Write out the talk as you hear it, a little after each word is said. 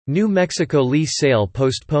New Mexico lease sale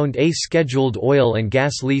postponed. A scheduled oil and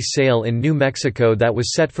gas lease sale in New Mexico that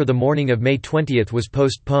was set for the morning of May 20 was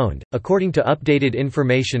postponed, according to updated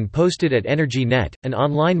information posted at EnergyNet, an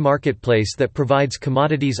online marketplace that provides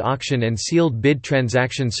commodities auction and sealed bid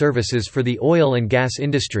transaction services for the oil and gas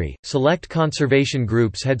industry. Select conservation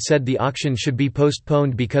groups had said the auction should be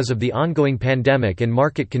postponed because of the ongoing pandemic and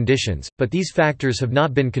market conditions, but these factors have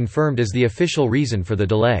not been confirmed as the official reason for the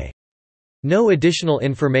delay. No additional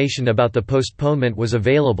information about the postponement was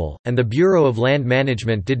available, and the Bureau of Land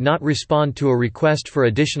Management did not respond to a request for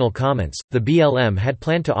additional comments. The BLM had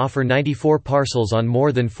planned to offer 94 parcels on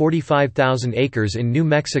more than 45,000 acres in New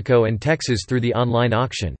Mexico and Texas through the online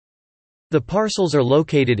auction. The parcels are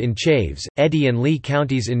located in Chaves, Eddy and Lee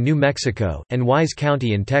counties in New Mexico, and Wise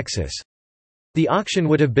County in Texas. The auction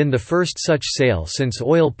would have been the first such sale since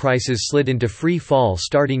oil prices slid into free fall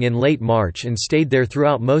starting in late March and stayed there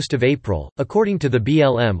throughout most of April. According to the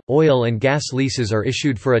BLM, oil and gas leases are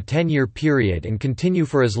issued for a 10-year period and continue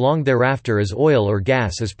for as long thereafter as oil or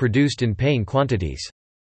gas is produced in paying quantities.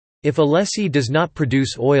 If a lessee does not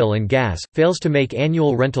produce oil and gas, fails to make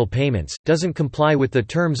annual rental payments, doesn't comply with the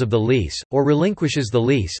terms of the lease, or relinquishes the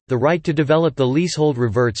lease, the right to develop the leasehold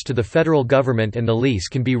reverts to the federal government and the lease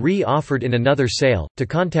can be re-offered in another sale. To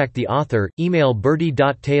contact the author, email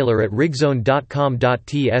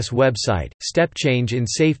birdie.taylor@rigzone.com.ts website. Step Change in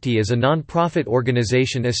Safety is a non-profit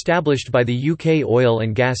organisation established by the UK oil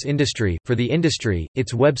and gas industry. For the industry,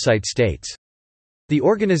 its website states, the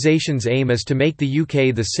organisation's aim is to make the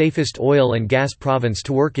UK the safest oil and gas province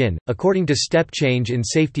to work in, according to Step Change in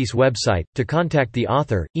Safety's website. To contact the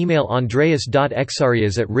author, email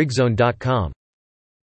andreas.exarias@rigzone.com.